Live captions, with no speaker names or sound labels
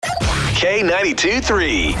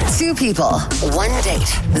K92-3. Two people, one date,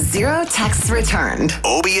 zero texts returned.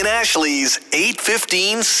 Obie and Ashley's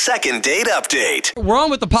 8:15 second date update. We're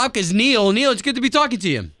on with Apopka's Neal. Neal, it's good to be talking to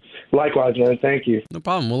you. Likewise, man. Thank you. No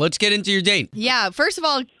problem. Well, let's get into your date. Yeah, first of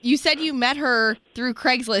all, you said you met her through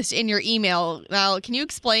Craigslist in your email. Now, can you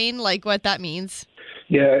explain, what that means?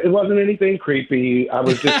 Yeah, it wasn't anything creepy. I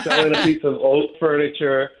was just selling a piece of old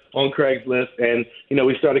furniture on Craigslist, and,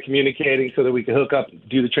 we started communicating so that we could hook up,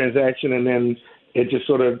 do the transaction, and then it just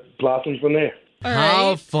sort of blossomed from there. All How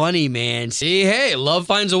right. funny, man. See, hey, love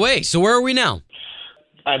finds a way. So where are we now?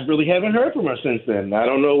 I really haven't heard from her since then. I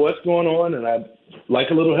don't know what's going on, and I'd like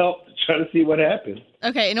a little help trying to see what happened.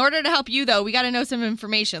 Okay, in order to help you, though, we got to know some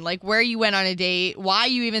information, like where you went on a date, why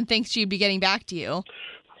you even think she'd be getting back to you.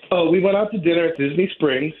 Oh, we went out to dinner at Disney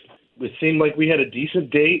Springs. It seemed like we had a decent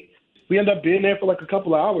date. We ended up being there for a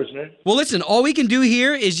couple of hours, man. Well, listen, all we can do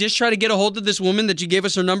here is just try to get a hold of this woman that you gave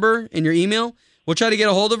us her number in your email. We'll try to get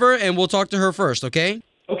a hold of her, and we'll talk to her first, okay?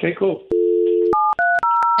 Okay, cool.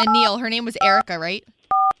 And Neal, her name was Erica, right?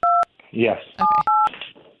 Yes. Okay.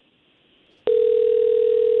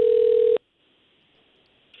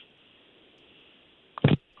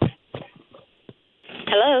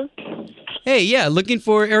 Hello. Hey, yeah, looking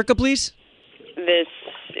for Erica, please? This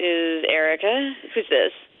is Erica. Who's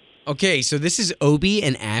this? Okay, so this is Obie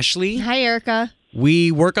and Ashley. Hi, Erica.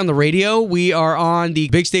 We work on the radio. We are on the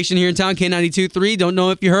big station here in town, K92-3. Don't know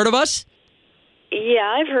if you heard of us? Yeah,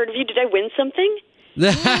 I've heard of you. Did I win something?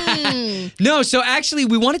 No, so actually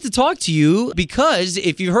we wanted to talk to you because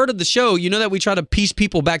if you've heard of the show, you know that we try to piece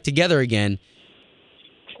people back together again.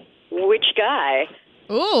 Which guy?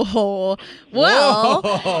 Oh, well,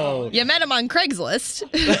 Whoa. you met him on Craigslist.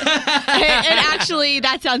 and actually,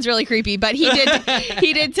 that sounds really creepy, but he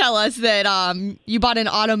did tell us that you bought an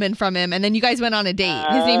ottoman from him, and then you guys went on a date.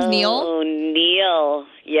 His name's Neal. Oh, Neal.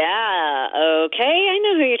 Yeah. Okay, I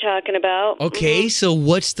know who you're talking about. Okay, so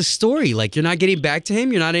what's the story? You're not getting back to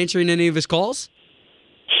him? You're not answering any of his calls?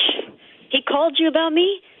 He called you about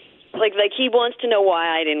me? Like he wants to know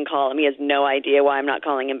why I didn't call him. He has no idea why I'm not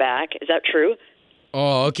calling him back. Is that true?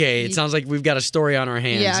 Oh, okay. It sounds like we've got a story on our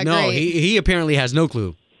hands. Yeah, no, great. he apparently has no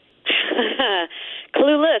clue.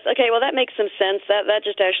 Clueless. Okay, well, that makes some sense. That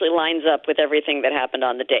just actually lines up with everything that happened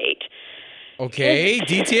on the date. Okay,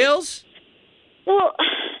 details? Well,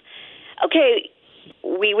 okay,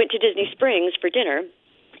 we went to Disney Springs for dinner,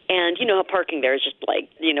 and you know how parking there is just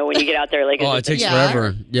when you get out there, Oh, it takes Yeah.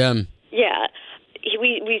 forever. Yeah. Yeah.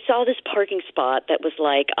 We saw this parking spot that was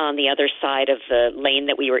on the other side of the lane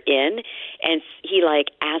that we were in, and he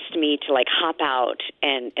asked me to hop out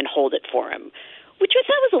and hold it for him, which I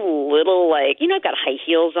thought was a little I've got high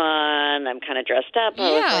heels on, I'm kind of dressed up. I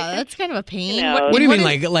was Yeah, that's kind of a pain. You know, What do you mean,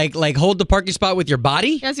 is- like hold the parking spot with your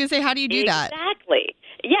body? I was going to say, how do you do that? Exactly.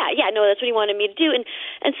 Yeah, no, that's what he wanted me to do.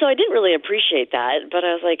 And so I didn't really appreciate that, but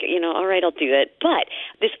I was like, all right, I'll do it. But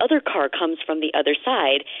this other car comes from the other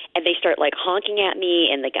side, and they start honking at me,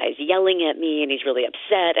 and the guy's yelling at me, and he's really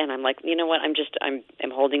upset, and I'm like, you know what, I'm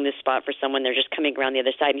holding this spot for someone, they're just coming around the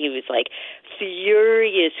other side, and he was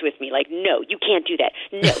furious with me, no, you can't do that.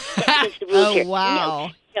 No, that's the rules here. Oh, wow.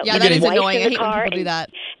 No. Yeah, Look that at is his wife annoying. in I the hate when car, people do that.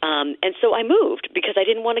 And so I moved because I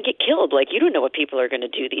didn't want to get killed. You don't know what people are going to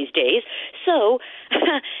do these days. So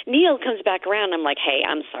Neal comes back around. I'm like, hey,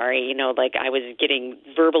 I'm sorry. I was getting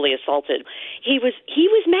verbally assaulted. He was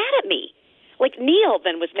mad at me. Neal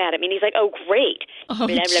then was mad at me, and he's like, oh, great. Oh, blah,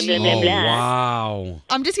 blah, blah, blah, Oh, blah. wow.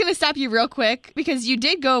 I'm just going to stop you real quick because you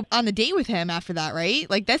did go on the date with him after that, right?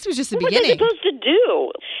 This was just the What was I beginning. supposed to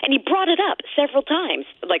do? And he brought it up several times.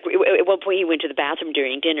 At one point, he went to the bathroom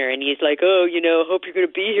during dinner, and he's like, oh, hope you're going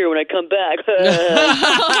to be here when I come back.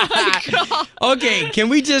 Oh, my God. Okay, can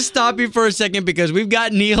we just stop you for a second because we've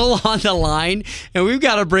got Neal on the line, and we've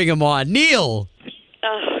got to bring him on. Neal!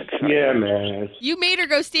 Oh, Yeah, man. You made her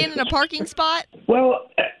go stand in a parking spot? Well,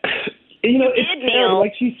 it's did, Neal.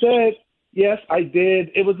 like she said. Yes, I did.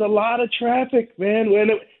 It was a lot of traffic, man.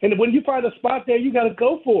 When you find a spot there, you got to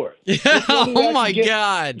go for it. Oh, my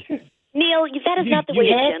God. Neal, that is not the way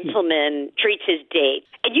a gentleman treats his date.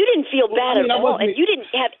 And you didn't feel bad at all. And you didn't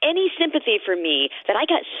have any sympathy for me that I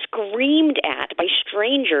got screamed at by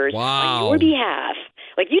strangers Wow. on your behalf.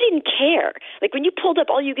 You didn't care. When you pulled up,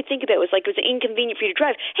 all you could think about was it was inconvenient for you to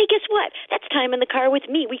drive. Hey, guess what? That's time in the car with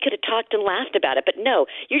me. We could have talked and laughed about it. But no,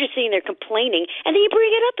 you're just sitting there complaining, and then you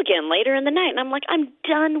bring it up again later in the night. And I'm like, I'm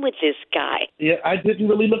done with this guy. Yeah, I didn't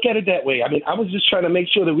really look at it that way. I was just trying to make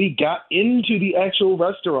sure that we got into the actual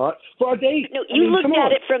restaurant for our date. No, you looked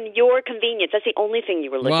at it from your convenience. That's the only thing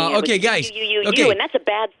you were looking Well, at. okay, was guys. You, Okay. and that's a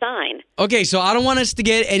bad sign. Okay, so I don't want us to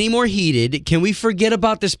get any more heated. Can we forget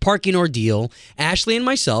about this parking ordeal? Ashley and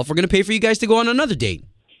myself. We're going to pay for you guys to go on another date.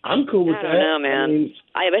 I'm cool with I that. don't know, man.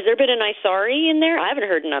 Has there been a nice sorry in there? I haven't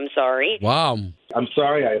heard an I'm sorry. Wow. I'm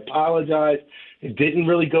sorry. I apologize. It didn't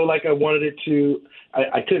really go like I wanted it to.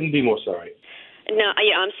 I couldn't be more sorry. No,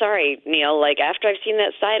 I'm sorry, Neal. Like, after I've seen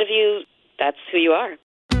that side of you, that's who you are.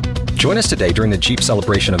 Join us today during the Jeep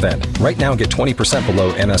Celebration event. Right now, get 20%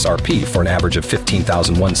 below MSRP for an average of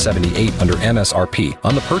 $15,178 under MSRP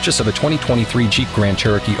on the purchase of a 2023 Jeep Grand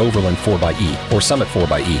Cherokee Overland 4xE or Summit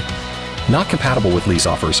 4xE. Not compatible with lease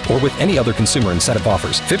offers or with any other consumer incentive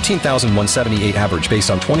offers. $15,178 average based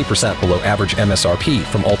on 20% below average MSRP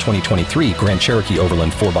from all 2023 Grand Cherokee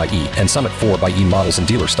Overland 4xE and Summit 4xE models in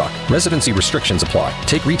dealer stock. Residency restrictions apply.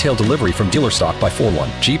 Take retail delivery from dealer stock by 4/1.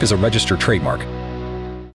 Jeep is a registered trademark.